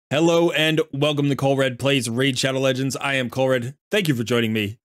Hello and welcome to Colred Plays Raid Shadow Legends. I am Colred. Thank you for joining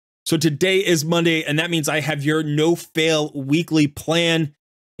me. So today is Monday, and that means I have your no-fail weekly plan.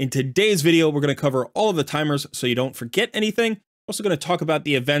 In today's video, we're going to cover all of the timers so you don't forget anything. We're also going to talk about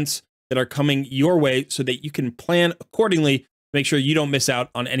the events that are coming your way so that you can plan accordingly to make sure you don't miss out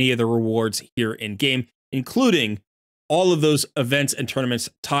on any of the rewards here in-game, including all of those events and tournaments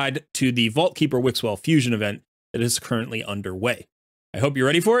tied to the Vault Keeper Wixwell Fusion event that is currently underway. I hope you're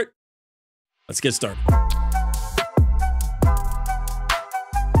ready for it. Let's get started.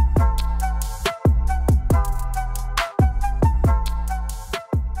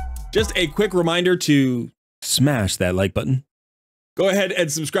 Just a quick reminder to smash that like button. Go ahead and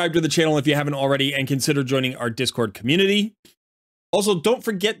subscribe to the channel if you haven't already, and consider joining our Discord community. Also, don't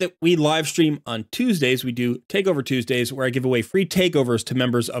forget that we live stream on Tuesdays. We do Takeover Tuesdays, where I give away free takeovers to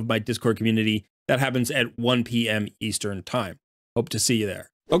members of my Discord community. That happens at 1 p.m. Eastern time. Hope to see you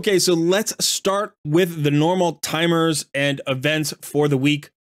there. Okay, so let's start with the normal timers and events for the week.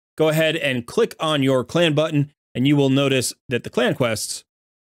 Go ahead and click on your clan button, and you will notice that the clan quests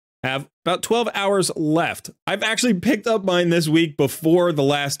have about 12 hours left. I've actually picked up mine this week before the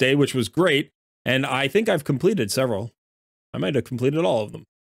last day, which was great, and I think I've completed several. I might have completed all of them.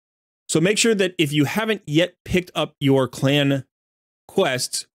 So make sure that if you haven't yet picked up your clan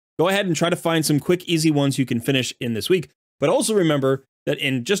quests, go ahead and try to find some quick, easy ones you can finish in this week. But also remember that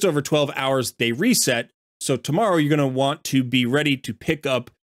in just over 12 hours, they reset. So tomorrow you're going to want to be ready to pick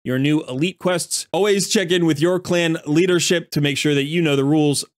up your new elite quests. Always check in with your clan leadership to make sure that you know the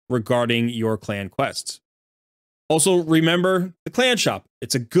rules regarding your clan quests. Also remember the clan shop.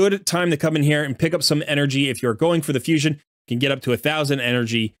 It's a good time to come in here and pick up some energy. If you're going for the fusion, you can get up to 1,000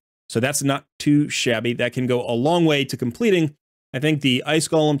 energy. So that's not too shabby. That can go a long way to completing. I think the Ice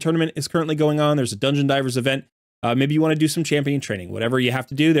Golem tournament is currently going on. There's a Dungeon Divers event. Maybe you want to do some champion training. Whatever you have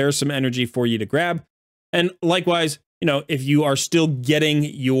to do, there's some energy for you to grab. And likewise, you know, if you are still getting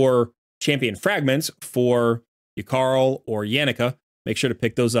your champion fragments for Ykarl or Yannica, make sure to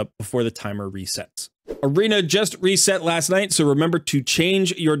pick those up before the timer resets. Arena just reset last night, so remember to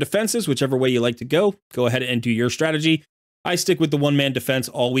change your defenses, whichever way you like to go. Go ahead and do your strategy. I stick with the one-man defense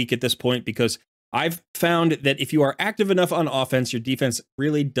all week at this point because I've found that if you are active enough on offense, your defense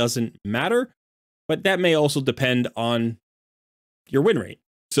really doesn't matter. But that may also depend on your win rate.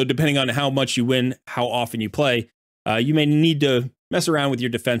 So depending on how much you win, how often you play, you may need to mess around with your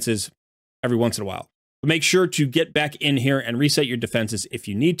defenses every once in a while. But make sure to get back in here and reset your defenses if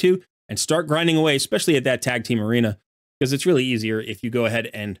you need to, and start grinding away, especially at that tag team arena, because it's really easier if you go ahead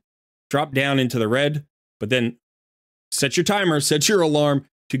and drop down into the red, but then set your timer, set your alarm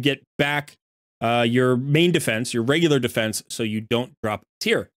to get back your main defense, your regular defense, so you don't drop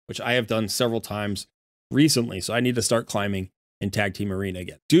tier, which I have done several times recently. So I need to start climbing in Tag Team Arena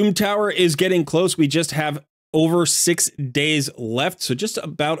again. Doom Tower is getting close. We just have over 6 days left. So just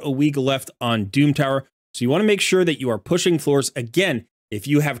about a week left on Doom Tower. So you want to make sure that you are pushing floors. Again, if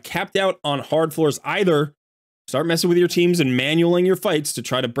you have capped out on hard floors, either start messing with your teams and manualing your fights to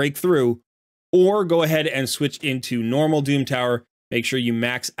try to break through, or go ahead and switch into normal Doom Tower. Make sure you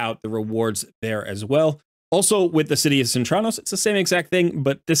max out the rewards there as well. Also, with the City of Centranos, it's the same exact thing,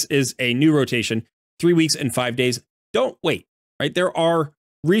 but this is a new rotation, 3 weeks and 5 days. Don't wait, right? There are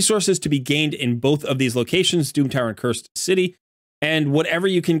resources to be gained in both of these locations, Doom Tower and Cursed City, and whatever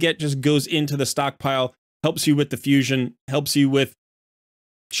you can get just goes into the stockpile, helps you with the fusion, helps you with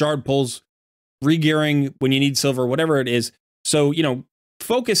shard pulls, regearing when you need silver, whatever it is. So, you know,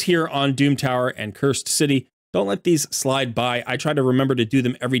 focus here on Doom Tower and Cursed City. Don't let these slide by. I try to remember to do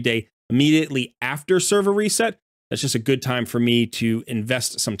them every day immediately after server reset. That's just a good time for me to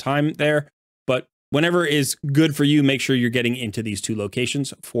invest some time there. But whenever is good for you, make sure you're getting into these two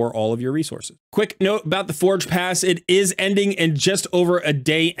locations for all of your resources. Quick note about the Forge Pass. It is ending in just over a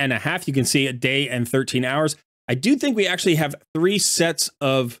day and a half. You can see a day and 13 hours. I do think we actually have 3 sets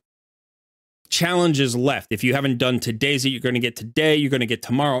of challenges left. If you haven't done today's, you're going to get today, you're going to get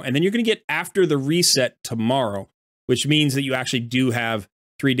tomorrow, and then you're going to get after the reset tomorrow, which means that you actually do have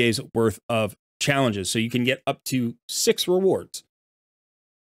 3 days worth of challenges. So you can get up to 6 rewards.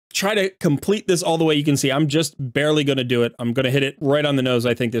 Try to complete this all the way. You can see I'm just barely going to do it. I'm going to hit it right on the nose,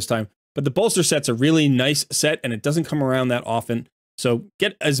 I think, this time. But the bolster set's a really nice set, and it doesn't come around that often. So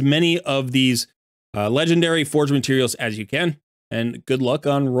get as many of these legendary forge materials as you can, and good luck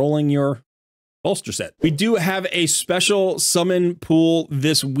on rolling your bolster set. We do have a special summon pool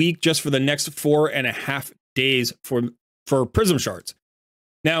this week just for the next 4.5 days for Prism Shards.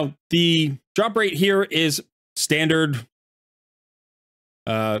 Now, the drop rate here is standard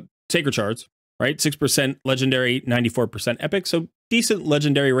Sacred Shards, right? 6% Legendary, 94% Epic. So decent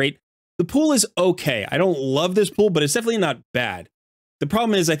legendary rate. The pool is okay. I don't love this pool, but it's definitely not bad. The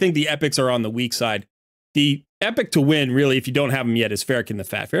problem is I think the epics are on the weak side. The epic to win, really, if you don't have him yet, is Ferrican the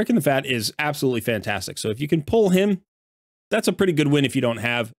Fat. Ferrican the Fat is absolutely fantastic. So if you can pull him, that's a pretty good win if you don't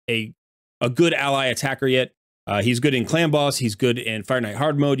have a good ally attacker yet. He's good in Clan Boss. He's good in Fire Knight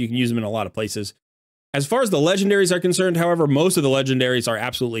Hard mode. You can use him in a lot of places. As far as the legendaries are concerned, however, most of the legendaries are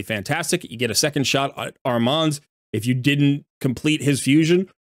absolutely fantastic. You get a second shot at Armanz if you didn't complete his fusion,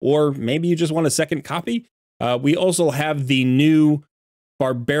 or maybe you just want a second copy. We also have the new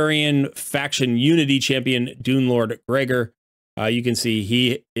Barbarian faction Unity champion, Dunelord Gregor. You can see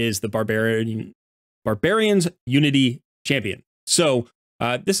he is the Barbarians Unity champion. So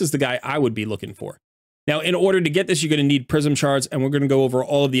this is the guy I would be looking for. Now, in order to get this, you're going to need Prism Shards, and we're going to go over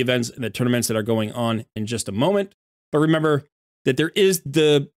all of the events and the tournaments that are going on in just a moment. But remember that there is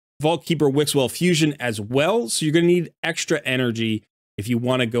the Vault Keeper Wixwell Fusion as well, so you're going to need extra energy if you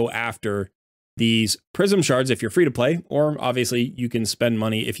want to go after these Prism Shards if you're free to play, or obviously you can spend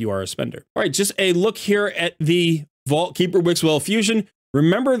money if you are a spender. All right, just a look here at the Vault Keeper Wixwell Fusion.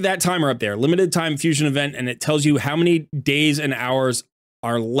 Remember that timer up there, limited time fusion event, and it tells you how many days and hours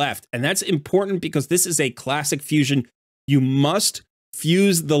are left. And that's important because this is a classic fusion. You must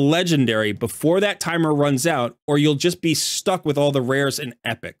fuse the legendary before that timer runs out, or you'll just be stuck with all the rares and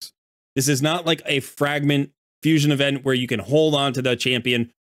epics. This is not like a fragment fusion event where you can hold on to the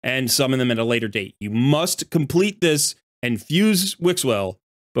champion and summon them at a later date. You must complete this and fuse Wixwell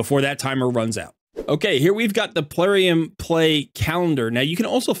before that timer runs out. Okay, here we've got the Plarium Play calendar. Now you can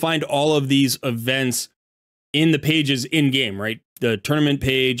also find all of these events in the pages in-game, right? The tournament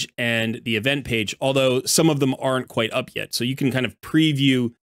page and the event page, although some of them aren't quite up yet. So you can kind of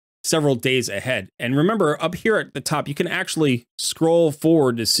preview several days ahead. And remember, up here at the top, you can actually scroll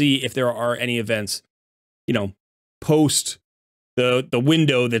forward to see if there are any events, you know, post the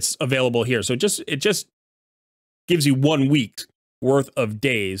window that's available here. So it just gives you 1 week worth of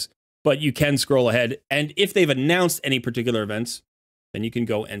days, but you can scroll ahead. And if they've announced any particular events, then you can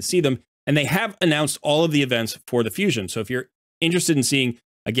go and see them. And they have announced all of the events for the Fusion. So if you're interested in seeing,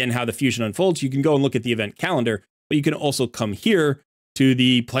 again, how the Fusion unfolds, you can go and look at the event calendar, but you can also come here to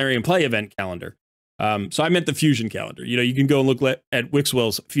the Plarium Play event calendar. So I meant the Fusion calendar. You know, you can go and look at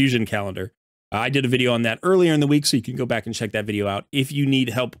Wixwell's Fusion calendar. I did a video on that earlier in the week, so you can go back and check that video out if you need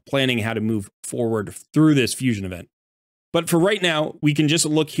help planning how to move forward through this Fusion event. But for right now, we can just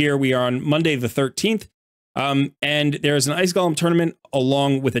look here. We are on Monday the 13th. And there's an Ice Golem tournament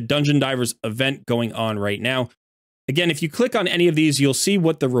along with a Dungeon Divers event going on right now. Again, if you click on any of these, you'll see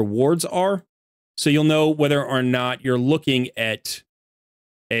what the rewards are. So you'll know whether or not you're looking at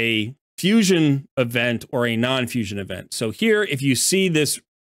a fusion event or a non-fusion event. So here, if you see this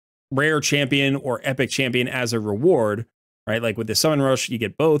rare champion or epic champion as a reward, right? Like with the Summon Rush, you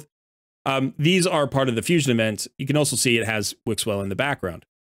get both. These are part of the fusion events. You can also see it has Wixwell in the background.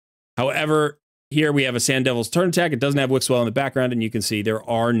 However, here we have a Sand Devil's Turn Attack. It doesn't have Wixwell in the background, and you can see there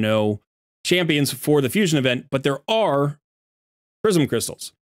are no champions for the fusion event, but there are Prism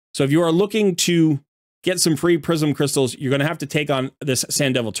Crystals. So if you are looking to get some free Prism Crystals, you're going to have to take on this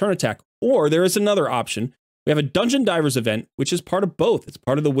Sand Devil Turn Attack, or there is another option. We have a Dungeon Divers event, which is part of both. It's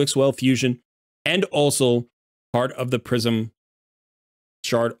part of the Wixwell Fusion and also part of the Prism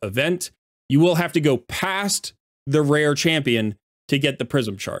Shard event. You will have to go past the rare champion to get the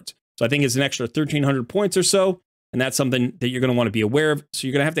Prism Shards. So I think it's an extra 1,300 points or so, and that's something that you're going to want to be aware of. So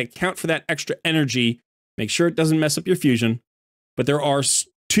you're going to have to account for that extra energy, make sure it doesn't mess up your fusion. But there are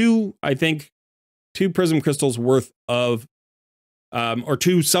two Prism Crystals worth of, or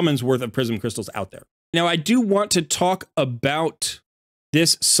 2 summons worth of Prism Crystals out there. Now, I do want to talk about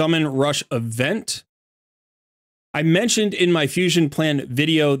this Summon Rush event. I mentioned in my Fusion Plan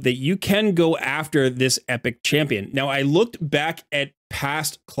video that you can go after this epic champion. Now, I looked back at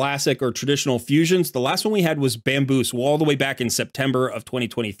past classic or traditional fusions. The last one we had was Bamboos, all the way back in September of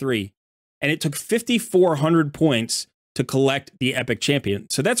 2023. And it took 5,400 points to collect the epic champion.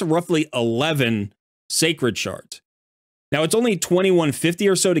 So that's roughly 11 Sacred Shards. Now, it's only 2,150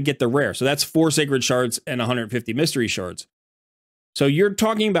 or so to get the rare. So that's 4 Sacred Shards and 150 Mystery Shards. So you're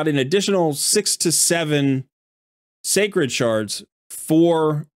talking about an additional 6 to 7 Sacred Shards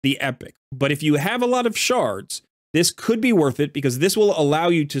for the epic. But if you have a lot of shards, this could be worth it because this will allow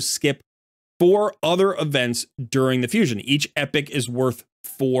you to skip 4 other events during the fusion. Each epic is worth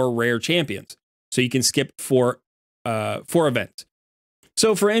 4 rare champions. So you can skip 4 events.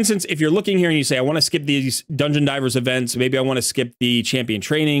 So for instance, if you're looking here and you say, I want to skip these Dungeon Divers events, maybe I want to skip the Champion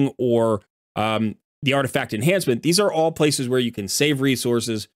Training or the Artifact Enhancement, these are all places where you can save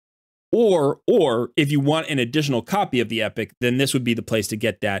resources, Or if you want an additional copy of the Epic, then this would be the place to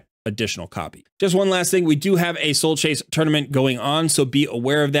get that additional copy. Just one last thing, we do have a Soul Chase tournament going on, so be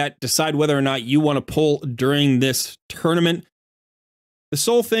aware of that. Decide whether or not you want to pull during this tournament. The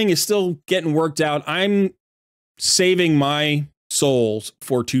soul thing is still getting worked out. I'm saving my souls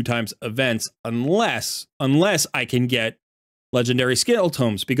for 2x events unless I can get legendary skill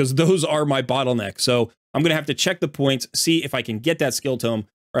tomes, because those are my bottleneck. So I'm going to have to check the points, see if I can get that skill tome,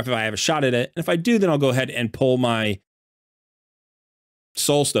 or if I have a shot at it. And if I do, then I'll go ahead and pull my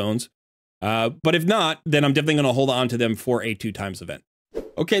soul stones. But if not, then I'm definitely going to hold on to them for a 2x event.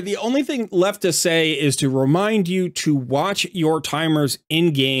 Okay, the only thing left to say is to remind you to watch your timers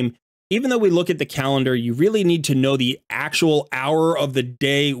in game. Even though we look at the calendar, you really need to know the actual hour of the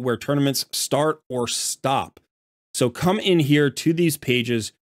day where tournaments start or stop. So come in here to these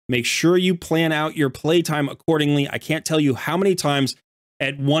pages, make sure you plan out your playtime accordingly. I can't tell you how many times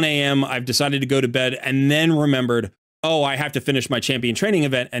at 1 a.m. I've decided to go to bed and then remembered, oh, I have to finish my champion training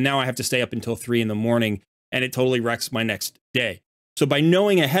event, and now I have to stay up until 3 in the morning, and it totally wrecks my next day. So by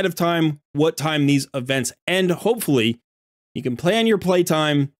knowing ahead of time what time these events end, hopefully you can plan your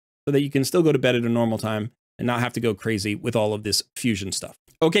playtime so that you can still go to bed at a normal time and not have to go crazy with all of this fusion stuff.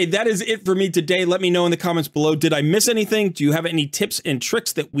 Okay, that is it for me today. Let me know in the comments below. Did I miss anything? Do you have any tips and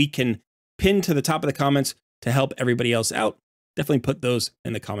tricks that we can pin to the top of the comments to help everybody else out? Definitely put those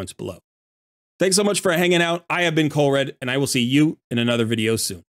in the comments below. Thanks so much for hanging out. I have been Colred, and I will see you in another video soon.